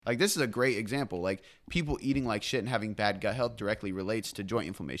Like, this is a great example. Like, people eating like shit and having bad gut health directly relates to joint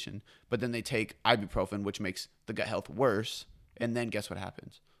inflammation. But then they take ibuprofen, which makes the gut health worse. And then guess what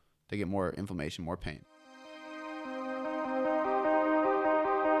happens? They get more inflammation, more pain.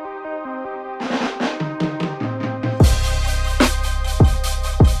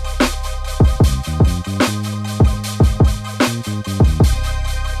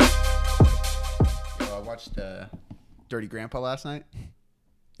 I watched Dirty Grandpa last night.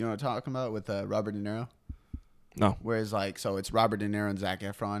 You know what I'm talking about with Robert De Niro? No. Whereas so it's Robert De Niro and Zac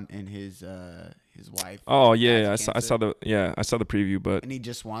Efron and his wife. Oh yeah, I saw the preview, but and he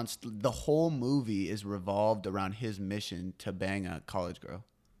just wants the whole movie is revolved around his mission to bang a college girl.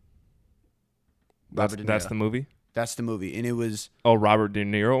 That's the movie. That's the movie, and it was. Oh, Robert De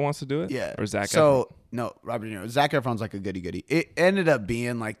Niro wants to do it. Yeah, or Zac Efron. So no, Robert De Niro. Zac Efron's like a goody. It ended up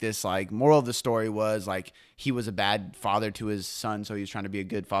being like this. Like, moral of the story was like he was a bad father to his son, so he was trying to be a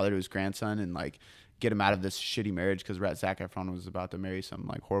good father to his grandson and like get him out of this shitty marriage because Zac Efron was about to marry some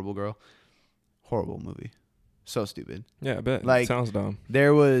like horrible girl. Horrible movie, so stupid. Yeah, I bet. Like, it sounds dumb.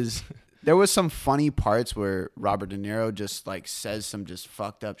 There was some funny parts where Robert De Niro just like says some just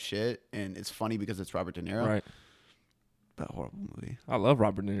fucked up shit, and it's funny because it's Robert De Niro. Right. But horrible movie. I love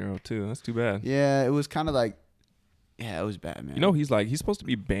Robert De Niro too. That's too bad. Yeah, it was kind of like, it was bad, man. You know, he's supposed to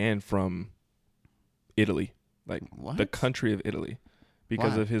be banned from Italy, like what? the country of Italy,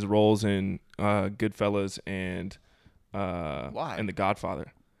 because Why? of his roles in Goodfellas and Why? and The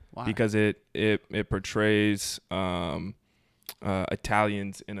Godfather. Why? Because it portrays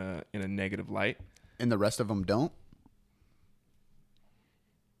Italians in a negative light. And the rest of them don't.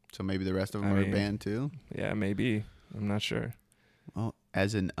 So maybe the rest of them are banned too. Yeah, maybe. I'm not sure. Well,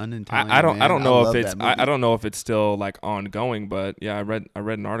 as an un-Italian I don't know if it's I don't know if it's still like ongoing, but yeah, I read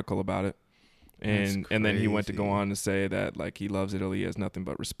an article about it. And then he went to go on to say that like he loves Italy, he has nothing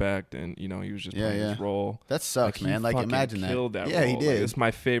but respect, and you know he was just playing his role. That sucks, man. Like, imagine that. Killed that yeah, role. he did. Like, it's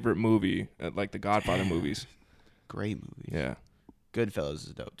my favorite movie, like the Godfather movies. Great movie. Yeah, Goodfellas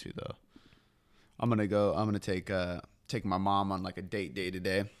is dope too, though. I'm gonna take my mom on like a date day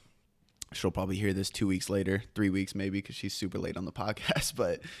today. She'll probably hear this 2 weeks later, 3 weeks maybe, because she's super late on the podcast.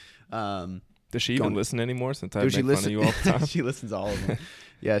 But does she even listen anymore? Since I make fun of you all the time, she listens to all of them.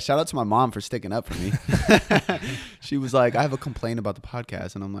 Yeah, shout out to my mom for sticking up for me. She was like, "I have a complaint about the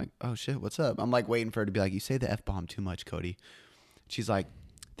podcast," and I'm like, "Oh shit, what's up?" I'm like waiting for her to be like, "You say the F-bomb too much, Cody." She's like,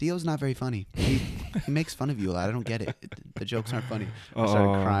 "Theo's not very funny. He makes fun of you a lot. I don't get it. The jokes aren't funny." I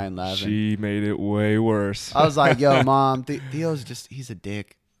started crying, laughing. She made it way worse. I was like, "Yo, mom, Theo's he's a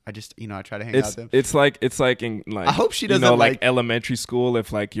dick. I try to hang out with him." It's like in like, I hope she doesn't like elementary school,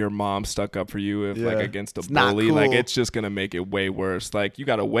 if like your mom stuck up for you like against a bully, cool. like it's just gonna make it way worse. Like you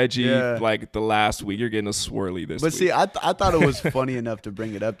got a wedgie like the last week, you're getting a swirly this week. But see, I thought it was funny enough to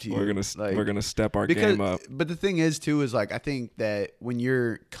bring it up to you. We're gonna step our game up. But the thing is too is like I think that when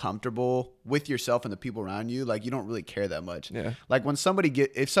you're comfortable with yourself and the people around you, like you don't really care that much. Yeah. Like when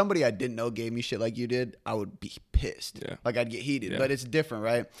if somebody I didn't know gave me shit like you did, I would be pissed. Yeah. Like I'd get heated. Yeah. But it's different,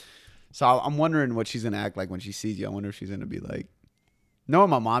 right? So I'm wondering what she's gonna act like when she sees you. I wonder if she's gonna be like, knowing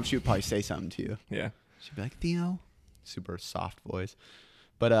my mom, she would probably say something to you. Yeah. She'd be like, "Theo," super soft voice.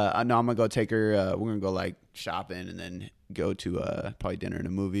 But no, I'm gonna go take her. We're gonna go like shopping and then go to probably dinner and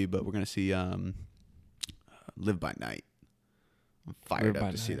a movie. But we're gonna see Live by Night. I'm fired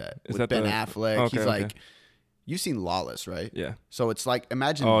up to see that. Is with that Ben Affleck? Okay, He's okay. like, you've seen Lawless, right? Yeah. So it's like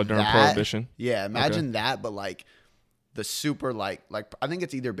imagine during that. Prohibition. Yeah, imagine that, but like the super like I think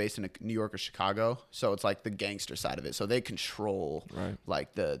it's either based in New York or Chicago. So it's like the gangster side of it. So they control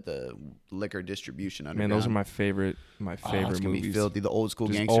like the liquor distribution underground. Man, those are my favorite It's gonna movies. be filthy. The old school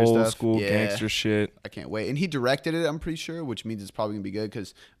Just gangster stuff. old school gangster shit. I can't wait. And he directed it, I'm pretty sure, which means it's probably gonna be good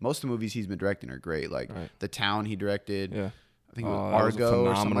because most of the movies he's been directing are great. Like The Town he directed. Yeah. I think it was Argo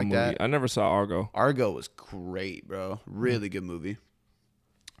or something like that. I never saw Argo. Argo was great, bro. Really good movie.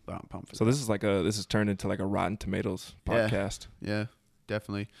 But I'm pumped for So this is turned into like a Rotten Tomatoes podcast. Yeah,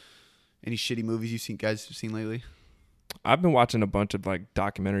 definitely. Any shitty movies you've seen lately? I've been watching a bunch of like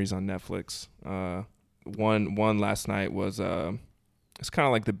documentaries on Netflix. One last night was it's kind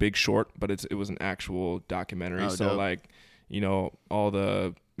of like The Big Short, but it was an actual documentary. So dope. like, you know, all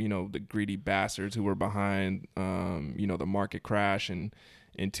the the greedy bastards who were behind the market crash in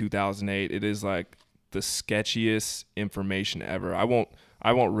 2008. It is like the sketchiest information ever. I won't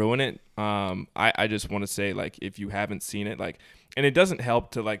ruin it. I just want to say, like, if you haven't seen it, like, and it doesn't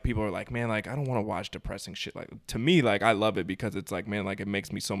help to like people are like, man, like I don't want to watch depressing shit. Like to me, like I love it because it's like, man, like it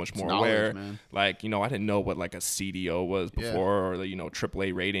makes me so much more aware. Man. Like, I didn't know what like a CDO was before or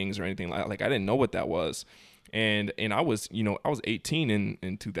AAA ratings or anything like I didn't know what that was. And I was, I was 18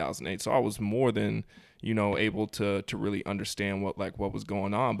 in 2008, so I was more than, able to really understand what was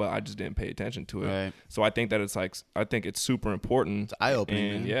going on, but I just didn't pay attention to it. Right. So I think that it's super important. It's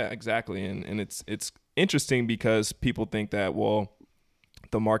eye-opening, and man. yeah, exactly. And it's interesting because people think that, well,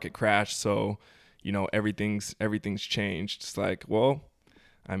 the market crashed, so everything's changed. It's like, well,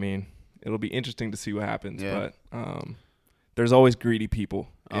 I mean, it'll be interesting to see what happens. Yeah. But there's always greedy people,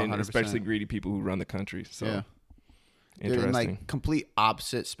 and 100%. especially greedy people who run the country. So Yeah. They're interesting. in like complete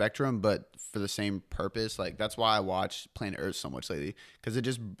opposite spectrum, but for the same purpose. Like that's why I watch Planet Earth so much lately, because it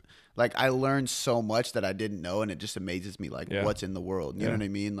just like I learned so much that I didn't know, and it just amazes me like Yeah. what's in the world. You know what I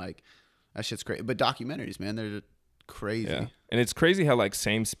mean? Like that shit's crazy. But documentaries, man, they're crazy. Yeah, and it's crazy how like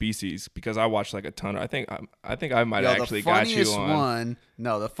same species, because I watched like a ton. I think I might have actually the got you funniest on. one.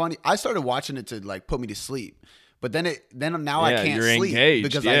 No, I started watching it to like put me to sleep. But then now I Yeah, can't you're sleep engaged.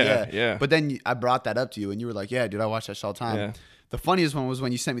 because Yeah. But then I brought that up to you, and you were like, "Yeah, dude, I watch that shit all the time." Yeah. The funniest one was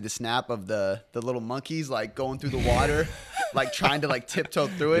when you sent me the snap of the little monkeys like going through the water, like trying to like tiptoe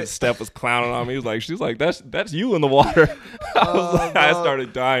through And it. Steph was clowning on me. She's like, that's you in the water. I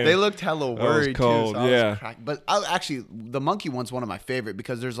started dying. They looked hella worried cold, too. So I yeah. was but actually, the monkey one's one of my favorite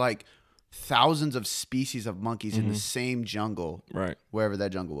because there's like thousands of species of monkeys in the same jungle, Right. wherever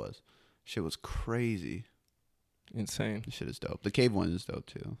that jungle was. Shit was crazy. Insane. Shit is dope. The cave one is dope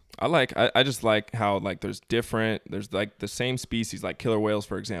too. I just like how like there's like the same species, like killer whales,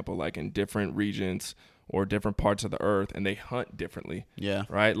 for example, like in different regions or different parts of the earth, and they hunt differently. Yeah.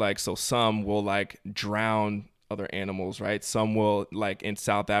 Right. Like, so some will like drown other animals, right? Some will, like in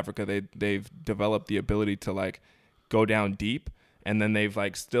South Africa, they've developed the ability to like go down deep, and then they've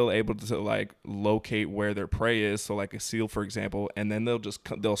like still able to like locate where their prey is. So like a seal, for example, and then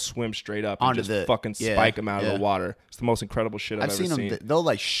they'll swim straight up and Onto just fucking spike them out of the water. It's the most incredible shit I've ever seen them. They'll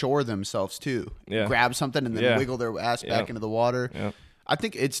like shore themselves too. Yeah. Grab something and then Yeah. wiggle their ass back into the water. Yeah. I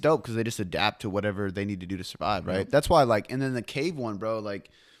think it's dope because they just adapt to whatever they need to do to survive, right? That's why, like, and then the cave one, bro, like,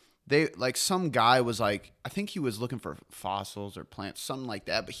 they, like, some guy was like, I think he was looking for fossils or plants, something like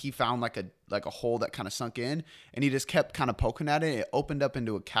that, but he found like a hole that kind of sunk in, and he just kept kind of poking at it. It opened up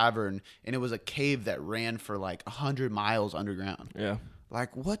into a cavern, and it was a cave that ran for like 100 miles underground. Yeah.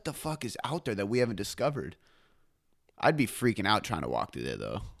 Like, what the fuck is out there that we haven't discovered? I'd be freaking out trying to walk through there,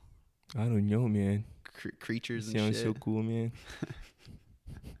 though. I don't know, man. Creatures and Sounds shit. so cool, man.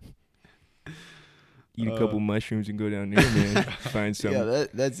 Eat a couple mushrooms and go down there, man. Find some. Yeah,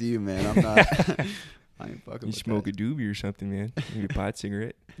 that's you, man. I'm not. I ain't fucking You with smoke that. a doobie or something, man. Maybe a pot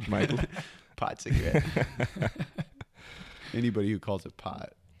cigarette, Michael. Pot cigarette. Anybody who calls it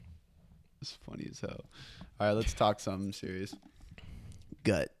pot is funny as hell. All right, let's talk something serious.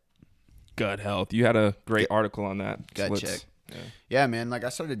 Gut Health. You had a great article on that. Gut check. Yeah, man. Like I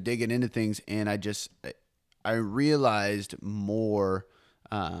started digging into things, and I realized more,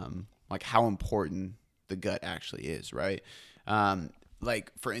 like how important the gut actually is. Right.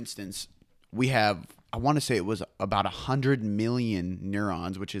 Like for instance, we have, I want to say it was about 100 million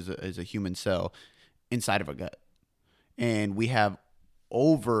neurons, which is a human cell inside of a gut. And we have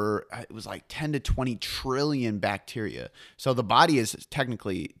it was like 10 to 20 trillion bacteria. So the body is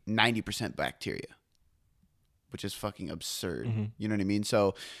technically 90% bacteria, which is fucking absurd. Mm-hmm. You know what I mean?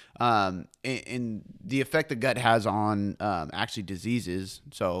 So, and the effect the gut has on actually diseases.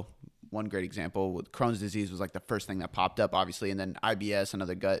 So one great example with Crohn's disease was like the first thing that popped up, obviously, and then IBS,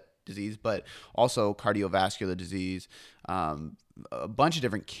 another gut disease, but also cardiovascular disease, a bunch of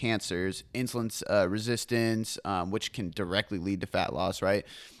different cancers, insulin resistance, which can directly lead to fat loss, right?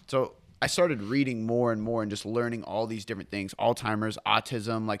 So I started reading more and more and just learning all these different things, Alzheimer's,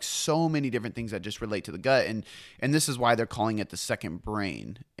 autism, like so many different things that just relate to the gut. And this is why they're calling it the second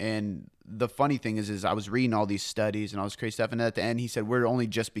brain. And the funny thing is I was reading all these studies and all this crazy stuff. And at the end, he said, we're only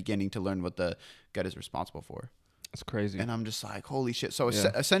just beginning to learn what the gut is responsible for. That's crazy. And I'm just like, holy shit. So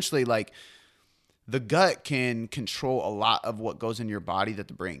essentially, like, the gut can control a lot of what goes in your body that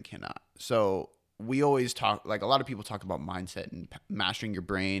the brain cannot. So we always talk, like a lot of people talk about mindset and mastering your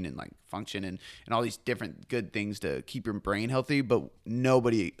brain and like function and all these different good things to keep your brain healthy. But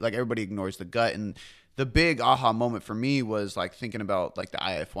everybody ignores the gut. And the big aha moment for me was like thinking about like the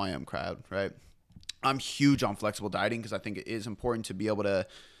IFYM crowd, right? I'm huge on flexible dieting because I think it is important to be able to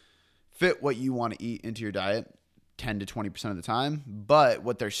fit what you want to eat into your diet 10 to 20% of the time. But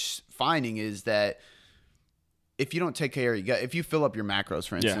what they're finding is that if you don't take care of your gut, if you fill up your macros,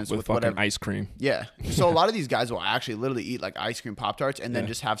 for instance, with fucking whatever, ice cream. Yeah. So a lot of these guys will actually literally eat like ice cream Pop-Tarts and then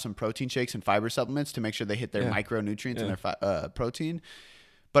just have some protein shakes and fiber supplements to make sure they hit their micronutrients and their protein.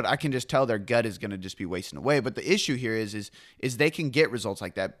 but I can just tell their gut is going to just be wasting away. But the issue here is they can get results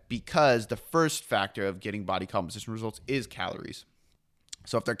like that because the first factor of getting body composition results is calories.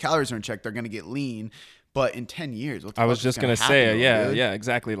 So if their calories are in check, they're going to get lean. But in 10 years, what the I fuck was is just gonna gonna say, happen, dude? yeah,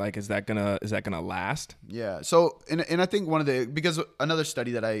 exactly. Like, is that gonna last? Yeah. So, and I think because another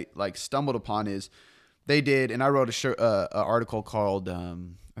study that I like stumbled upon is they did, and I wrote a article called, I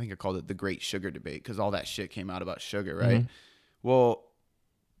think I called it The Great Sugar Debate, because all that shit came out about sugar, right? Well,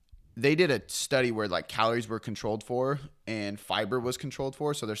 they did a study where like calories were controlled for and fiber was controlled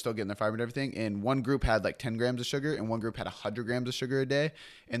for. So they're still getting their fiber and everything. And one group had like 10 grams of sugar and one group had 100 grams of sugar a day.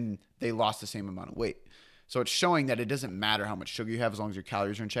 And they lost the same amount of weight. So it's showing that it doesn't matter how much sugar you have as long as your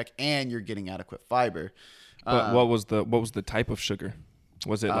calories are in check and you're getting adequate fiber. But what was the type of sugar?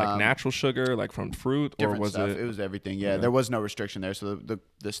 Was it like natural sugar, like from fruit, or was stuff. it? It was everything. Yeah, there was no restriction there. So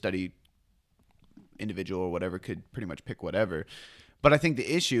the study individual or whatever could pretty much pick whatever. But I think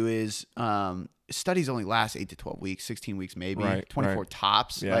the issue is studies only last 8 to 12 weeks, 16 weeks maybe, 24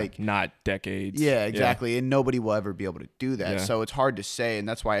 tops. Yeah, like not decades. Yeah, exactly. And nobody will ever be able to do that. Yeah. So it's hard to say, and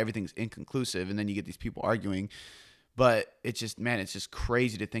that's why everything's inconclusive. And then you get these people arguing. But it's just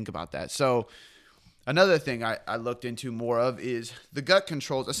crazy to think about that. So another thing I looked into more of is the gut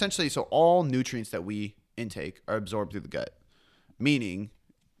controls. Essentially, so all nutrients that we intake are absorbed through the gut. Meaning,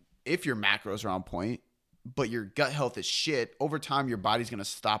 if your macros are on point, but your gut health is shit, over time your body's going to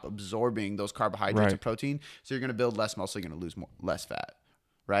stop absorbing those carbohydrates and protein. So you're going to build less muscle, you're going to lose less fat,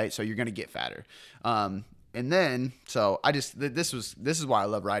 right? So you're going to get fatter. And then, so I just, this is why I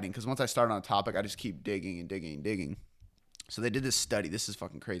love writing, because once I start on a topic, I just keep digging and digging and digging. So they did this study. This is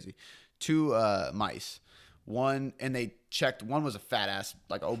fucking crazy. 2 mice. One was a fat ass,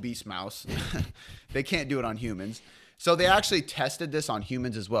 like obese mouse. They can't do it on humans. So they actually tested this on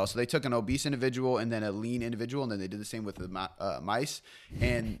humans as well. So they took an obese individual and then a lean individual, and then they did the same with the mice.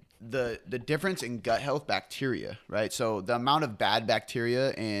 And the difference in gut health bacteria, right? So the amount of bad bacteria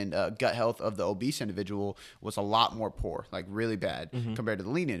and gut health of the obese individual was a lot more poor, like really bad, compared to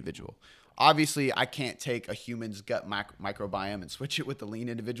the lean individual. Obviously, I can't take a human's gut microbiome and switch it with the lean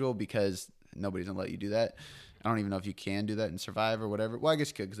individual because nobody's going to let you do that. I don't even know if you can do that and survive or whatever. Well, I guess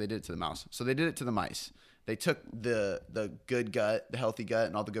you could because they did it to the mouse. So they did it to the mice. They took the good gut, the healthy gut,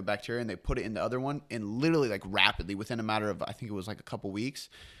 and all the good bacteria, and they put it in the other one. And literally, like rapidly, within a matter of, I think it was like a couple weeks,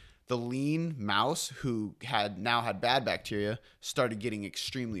 the lean mouse who had bad bacteria started getting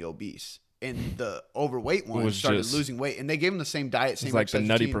extremely obese. And the overweight one started losing weight. And they gave them the same diet, same like the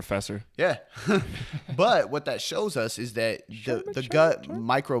Nutty routine. Professor. Yeah. But what that shows us is that the gut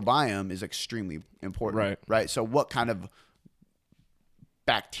microbiome is extremely important. Right. So what kind of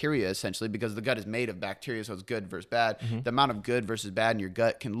bacteria, essentially, because the gut is made of bacteria, so it's good versus bad. The amount of good versus bad in your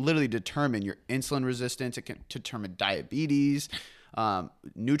gut can literally determine your insulin resistance. It can determine diabetes,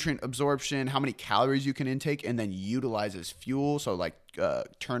 nutrient absorption, how many calories you can intake and then utilize as fuel. So like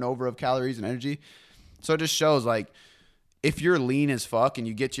turnover of calories and energy. So it just shows like if you're lean as fuck and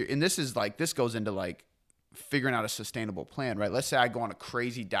you get and this goes into like figuring out a sustainable plan, right? Let's say I go on a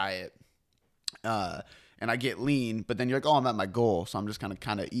crazy diet, and I get lean, but then you're like, oh, I'm at my goal, so I'm just gonna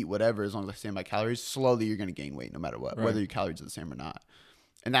kind of eat whatever as long as I stay in my calories. Slowly, you're gonna gain weight no matter what, whether your calories are the same or not.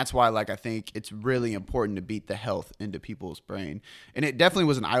 And that's why, like, I think it's really important to beat the health into people's brain. And it definitely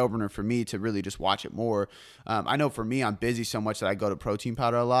was an eye opener for me to really just watch it more. I know for me, I'm busy so much that I go to protein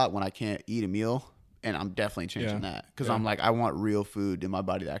powder a lot when I can't eat a meal, and I'm definitely changing that because I'm like, I want real food in my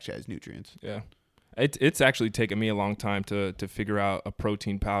body that actually has nutrients. Yeah, it's actually taken me a long time to figure out a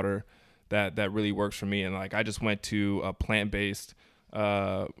protein powder that really works for me. And like I just went to a plant-based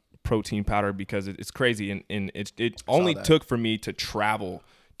protein powder because it's crazy, and it only took for me to travel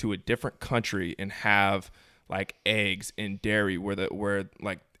to a different country and have like eggs and dairy where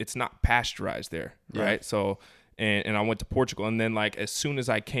like it's not pasteurized there, right? So and I went to Portugal, and then like as soon as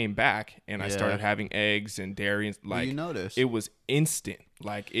I came back and I started having eggs and dairy, and like you noticed it was instant.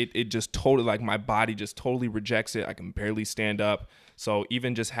 Like it just totally, like my body just totally rejects it. I can barely stand up. So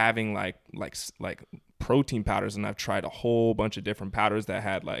even just having like protein powders, and I've tried a whole bunch of different powders that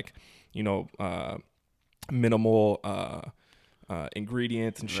had like, minimal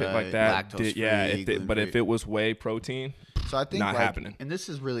ingredients and shit like that. But if it was whey protein, so I think not happening. And this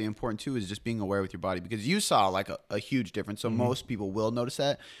is really important too, is just being aware with your body, because you saw like a huge difference. So most people will notice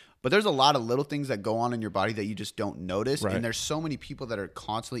that. But there's a lot of little things that go on in your body that you just don't notice. Right. And there's so many people that are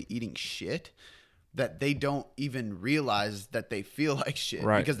constantly eating shit that they don't even realize that they feel like shit,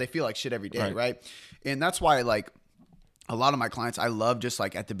 because they feel like shit every day, right? And that's why, like, a lot of my clients, I love just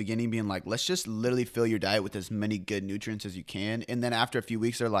like at the beginning being like, let's just literally fill your diet with as many good nutrients as you can. And then after a few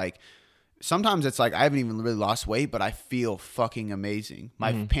weeks, they're like, sometimes it's like I haven't even really lost weight, but I feel fucking amazing.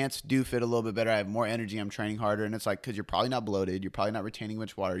 My pants do fit a little bit better. I have more energy. I'm training harder. And it's like, because you're probably not bloated. You're probably not retaining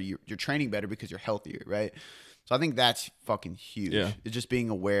much water. You're training better because you're healthier, right? So I think that's fucking huge. Yeah. It's just being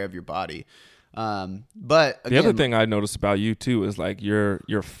aware of your body. But again, the other thing I noticed about you too is like you're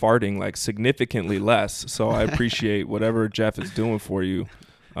farting like significantly less. So I appreciate whatever Jeff is doing for you.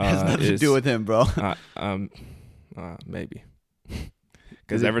 has nothing to do with him, bro. Maybe.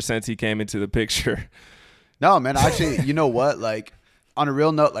 Because ever since he came into the picture. No, man. Actually, you know what? Like, on a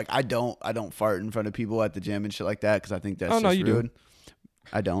real note, like I don't fart in front of people at the gym and shit like that because I think that's just rude.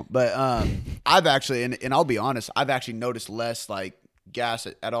 I don't. But I've actually, and I'll be honest, I've actually noticed less like gas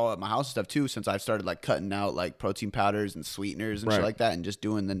at all at my house and stuff too since I've started like cutting out like protein powders and sweeteners and shit like that and just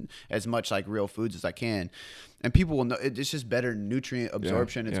doing as much like real foods as I can. And people will know it's just better nutrient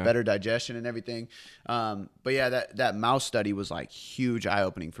absorption. It's better digestion and everything. But yeah, that mouse study was like huge eye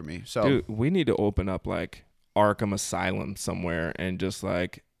opening for me. So dude, we need to open up like Arkham Asylum somewhere and just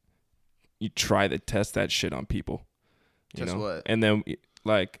like you try to test that shit on people. You know? What? And then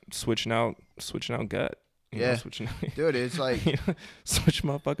like switching out gut. You know, dude, it's like switch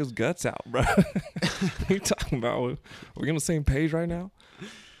motherfuckers' guts out, bro. What are you talking about? We're on the same page right now.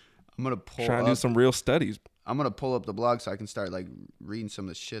 I'm gonna trying to do some real studies. I'm gonna pull up the blog so I can start like reading some of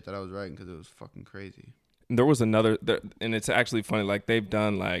the shit that I was writing because it was fucking crazy. There was another, and it's actually funny. Like they've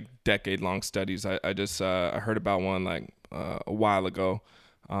done like decade-long studies. I just I heard about one like a while ago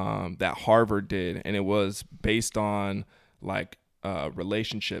that Harvard did, and it was based on like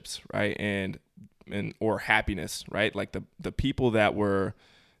relationships, right, and or happiness, right? Like the people that were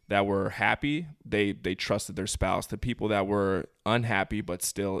happy, they trusted their spouse. The people that were unhappy but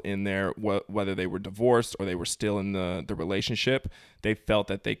still in there, whether they were divorced or they were still in the relationship, they felt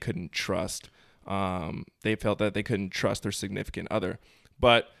that they couldn't trust. They felt that they couldn't trust their significant other.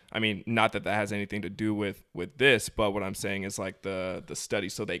 But I mean, not that has anything to do with this, but what I'm saying is like the study.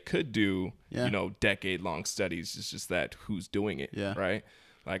 So they could do, decade-long studies. It's just that who's doing it, right?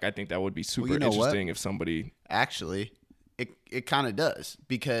 Like, I think that would be super interesting if somebody... Actually, it kind of does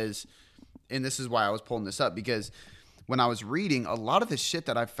because, and this is why I was pulling this up, because when I was reading, a lot of the shit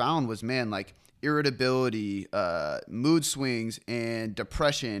that I found was, man, like irritability, mood swings, and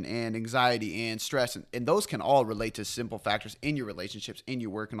depression, and anxiety, and stress. And those can all relate to simple factors in your relationships, in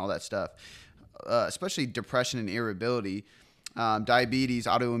your work, and all that stuff, especially depression and irritability. Diabetes,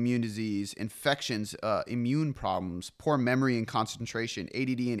 autoimmune disease, infections, immune problems, poor memory and concentration,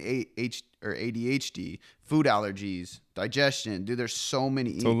 ADD and ADHD, food allergies, digestion. Dude, there's so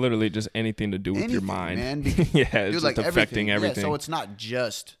many. So literally just anything to do with your mind. Man. Yeah, it's just like affecting everything. Yeah, so it's not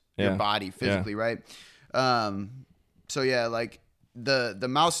just your body physically, right? So yeah, like the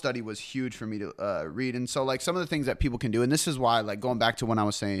mouse study was huge for me to read. And so like some of the things that people can do, and this is why, like going back to when I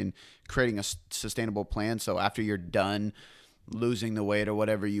was saying creating a sustainable plan. So after you're done losing the weight or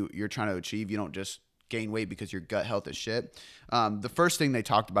whatever you're trying to achieve, you don't just gain weight because your gut health is shit. The first thing they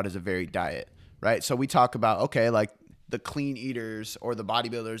talked about is a varied diet, right? So we talk about, okay, like the clean eaters or the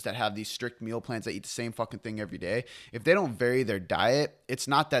bodybuilders that have these strict meal plans that eat the same fucking thing every day. If they don't vary their diet, it's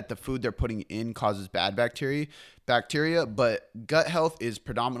not that the food they're putting in causes bad bacteria, but gut health is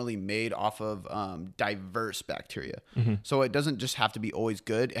predominantly made off of diverse bacteria. Mm-hmm. So it doesn't just have to be always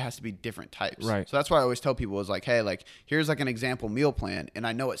good. It has to be different types. Right. So that's why I always tell people is like, hey, like here's like an example meal plan. And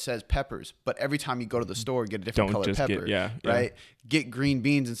I know it says peppers, but every time you go to the store, get a different color pepper. Right. Get green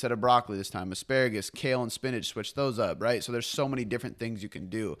beans instead of broccoli this time, asparagus, kale, and spinach, switch those up. Right. So there's so many different things you can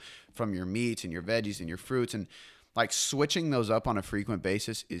do from your meats and your veggies and your fruits, and like switching those up on a frequent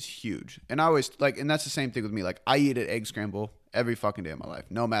basis is huge. And I always like, and that's the same thing with me. Like I eat an egg scramble every fucking day of my life,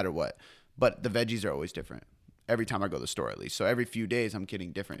 no matter what. But the veggies are always different every time I go to the store, at least. So every few days I'm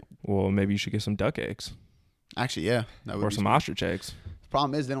getting different. Well, maybe you should get some duck eggs. Actually, yeah. Or some ostrich eggs. The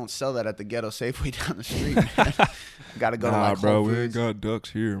problem is they don't sell that at the Ghetto Safeway down the street, man. Got to go to like bro, Whole Foods. We ain't got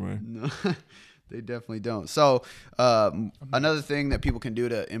ducks here, man. No. They definitely don't. So another thing that people can do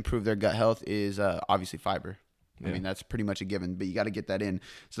to improve their gut health is obviously fiber. I mean, that's pretty much a given, but you got to get that in.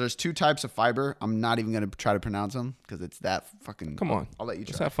 So there's two types of fiber. I'm not even going to try to pronounce them because it's that fucking... Come on. I'll let you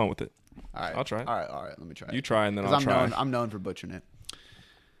try. Let's have fun with it. All right. I'll try it. All right. Let me try it. You try and then I'll try. I'm known for butchering it.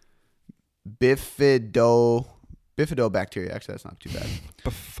 Bifidobacteria. Actually, that's not too bad.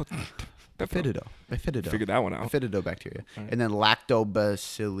 Bifidido. Figure that one out. Bifidobacteria. Right. And then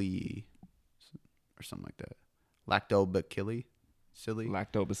lactobacilli or something like that. Lactobacilli?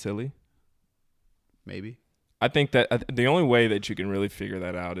 Lactobacilli? Maybe. I think that the only way that you can really figure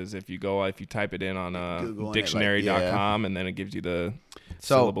that out is if you type it in on dictionary.com and then it gives you the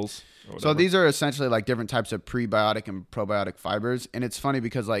syllables. So these are essentially like different types of prebiotic and probiotic fibers. And it's funny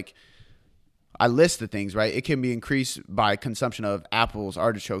because like I list the things, right? It can be increased by consumption of apples,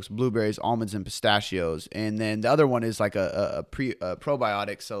 artichokes, blueberries, almonds, and pistachios. And then the other one is like a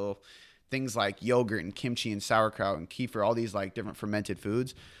probiotic. So things like yogurt and kimchi and sauerkraut and kefir, all these like different fermented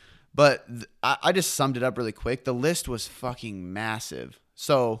foods. But I just summed it up really quick. The list was fucking massive.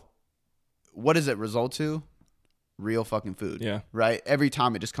 So what does it result to? Real fucking food. Yeah. Right? Every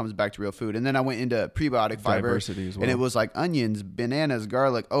time it just comes back to real food. And then I went into prebiotic fiber. Diversity as well. And it was like onions, bananas,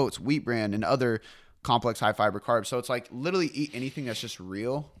 garlic, oats, wheat bran, and other complex high fiber carbs. So it's like literally eat anything that's just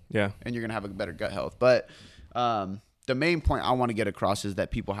real. Yeah. And you're going to have a better gut health. But the main point I want to get across is that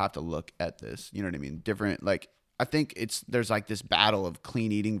people have to look at this. You know what I mean? Different, like, I think there's like this battle of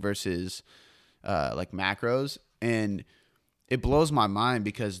clean eating versus like macros. And it blows my mind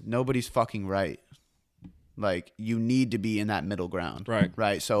because nobody's fucking right. Like, you need to be in that middle ground. Right.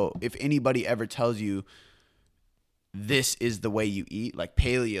 Right. So if anybody ever tells you this is the way you eat, like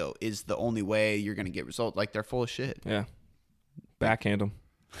paleo is the only way you're going to get results, like they're full of shit. Yeah. Backhand them.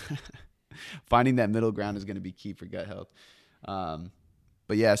 Finding that middle ground is going to be key for gut health.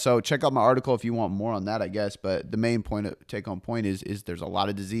 But yeah, so check out my article if you want more on that, I guess. But the main take home point is there's a lot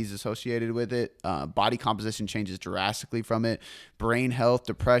of disease associated with it. Body composition changes drastically from it. Brain health,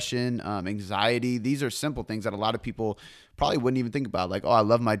 depression, anxiety. These are simple things that a lot of people probably wouldn't even think about. Like, oh, I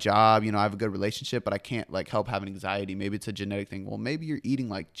love my job. You know, I have a good relationship, but I can't like help having anxiety. Maybe it's a genetic thing. Well, maybe you're eating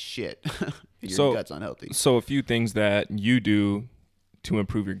like shit. Your gut's unhealthy. So a few things that you do to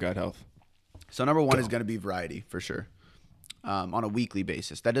improve your gut health. So number one is going to be variety for sure. On a weekly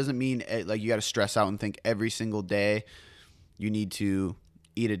basis. That doesn't mean like you got to stress out and think every single day you need to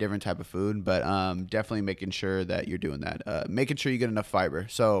eat a different type of food, but definitely making sure that you're doing that. Making sure you get enough fiber.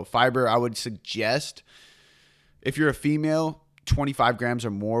 So fiber, I would suggest if you're a female, 25 grams or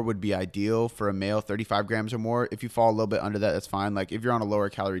more would be ideal. For a male, 35 grams or more. If you fall a little bit under that, that's fine. Like if you're on a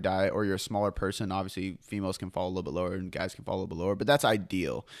lower calorie diet or you're a smaller person, obviously females can fall a little bit lower and guys can fall a little bit lower, but that's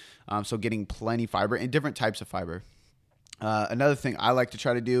ideal. So getting plenty fiber and different types of fiber. Another thing I like to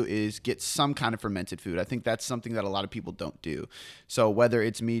try to do is get some kind of fermented food. I think that's something that a lot of people don't do. So whether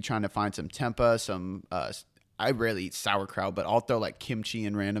it's me trying to find some tempeh, I rarely eat sauerkraut, but I'll throw like kimchi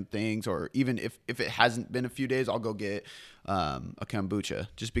and random things, or even if it hasn't been a few days, I'll go get a kombucha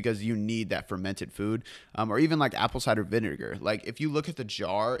just because you need that fermented food, or even like apple cider vinegar. Like if you look at the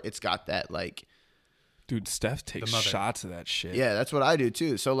jar, it's got that like. Dude, Steph takes shots of that shit. Yeah, that's what I do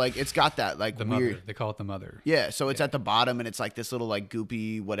too. So like it's got that like the weird. Mother. They call it the mother. Yeah, so it's at the bottom and it's like this little like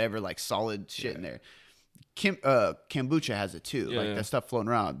goopy whatever like solid shit in there. Kombucha has it too. Yeah, that stuff floating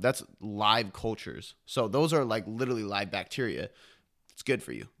around. That's live cultures. So those are like literally live bacteria. It's good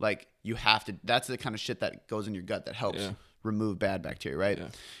for you. Like you have to. That's the kind of shit that goes in your gut that helps remove bad bacteria, right?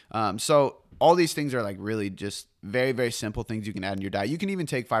 Yeah. So all these things are like really just very, very simple things you can add in your diet. You can even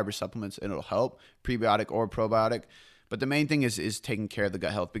take fiber supplements and it'll help, prebiotic or probiotic. But the main thing is taking care of the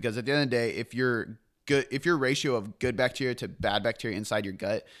gut health, because at the end of the day, if your ratio of good bacteria to bad bacteria inside your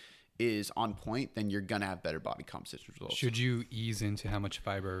gut is on point, then you're gonna have better body composition results. Should you ease into how much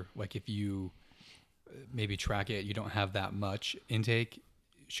fiber? Like if you maybe track it, you don't have that much intake.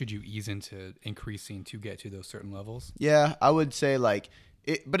 Should you ease into increasing to get to those certain levels? Yeah, I would say like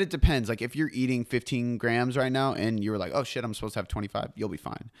but it depends. Like if you're eating 15 grams right now and you're like, oh shit, I'm supposed to have 25, you'll be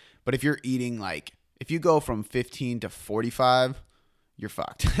fine. But if you're eating like, if you go from 15 to 45, you're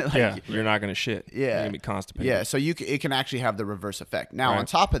fucked. Like, you're not gonna shit. Yeah, you're gonna be constipated. Yeah, so it can actually have the reverse effect. Now, on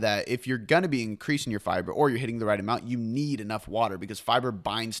top of that, if you're gonna be increasing your fiber or you're hitting the right amount, you need enough water, because fiber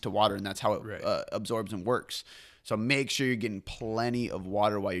binds to water and that's how it absorbs and works. So make sure you're getting plenty of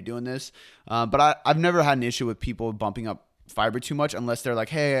water while you're doing this. But I've never had an issue with people bumping up fiber too much unless they're like,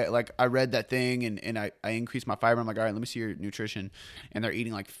 hey, like I read that thing and I increased my fiber. I'm like, all right, let me see your nutrition. And they're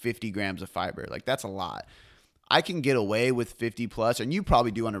eating like 50 grams of fiber. Like that's a lot. I can get away with 50 plus, and you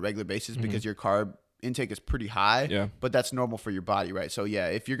probably do on a regular basis because your carb intake is pretty high. Yeah. But that's normal for your body, right? So yeah,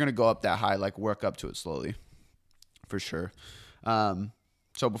 if you're gonna go up that high, like work up to it slowly, for sure.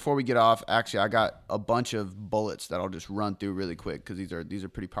 So before we get off, actually, I got a bunch of bullets that I'll just run through really quick because these are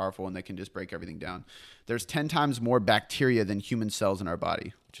pretty powerful and they can just break everything down. There's 10 times more bacteria than human cells in our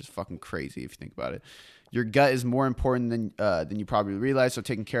body, which is fucking crazy if you think about it. Your gut is more important than you probably realize, so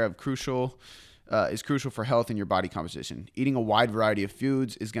taking care of is crucial for health and your body composition. Eating a wide variety of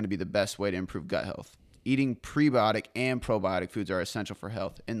foods is going to be the best way to improve gut health. Eating prebiotic and probiotic foods are essential for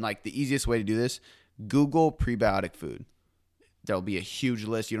health. And like the easiest way to do this, Google prebiotic food. There'll be a huge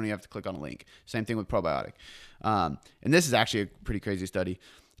list. You don't even have to click on a link. Same thing with probiotic. And this is actually a pretty crazy study.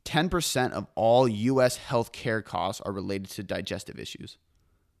 10% of all U.S. healthcare costs are related to digestive issues.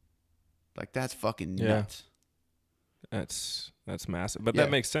 Like that's fucking nuts. That's That's massive. But Yeah.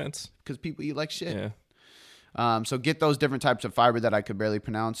 that makes sense. because people eat like shit. Yeah. So get those different types of fiber that I could barely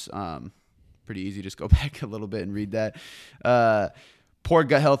pronounce. Pretty easy. Just go back a little bit and read that. Poor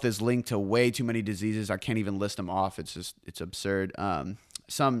gut health is linked to way too many diseases. I can't even list them off. It's absurd. Do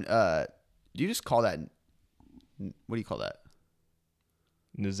you just call that? What do you call that?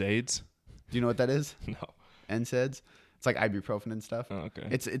 NSAIDs? Do you know what that is? No. NSAIDs. It's like ibuprofen and stuff. Oh, okay.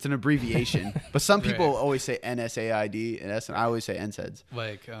 It's an abbreviation, but some people Right. always say NSAID and I always say NSAIDs.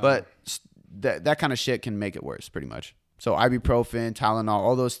 Like, But that kind of shit can make it worse, pretty much. So ibuprofen, Tylenol,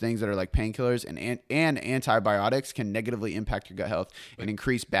 all those things that are like painkillers and antibiotics can negatively impact your gut health and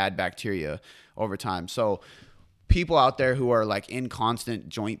increase bad bacteria over time. So people out there who are like in constant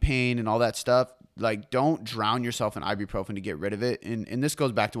joint pain and all that stuff, like don't drown yourself in ibuprofen to get rid of it. And this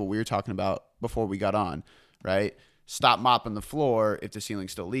goes back to what we were talking about before we got on, right? Stop mopping the floor if the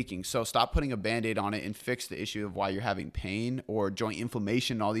ceiling's still leaking. So stop putting a Band-Aid on it and fix the issue of why you're having pain or joint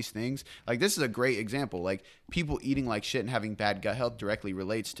inflammation and all these things. Like this is a great example. Like people eating like shit and having bad gut health directly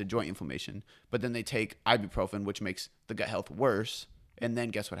relates to joint inflammation. But then they take ibuprofen, which makes the gut health worse. And then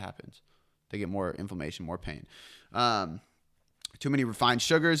guess what happens? They get more inflammation, more pain. Too many refined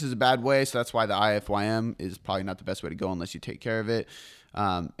sugars is a bad way. So that's why the IFYM is probably not the best way to go unless you take care of it.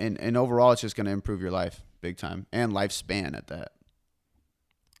 And overall, it's just going to improve your life big time and lifespan at that.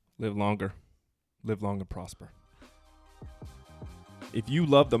 Live longer. Live long and prosper. If you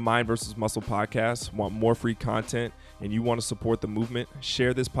love the Mind vs. Muscle podcast, want more free content, and you want to support the movement,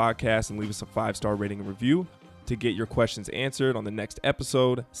 share this podcast and leave us a 5-star rating and review. To get your questions answered on the next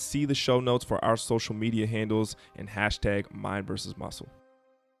episode, see the show notes for our social media handles and hashtag Mind vs. Muscle.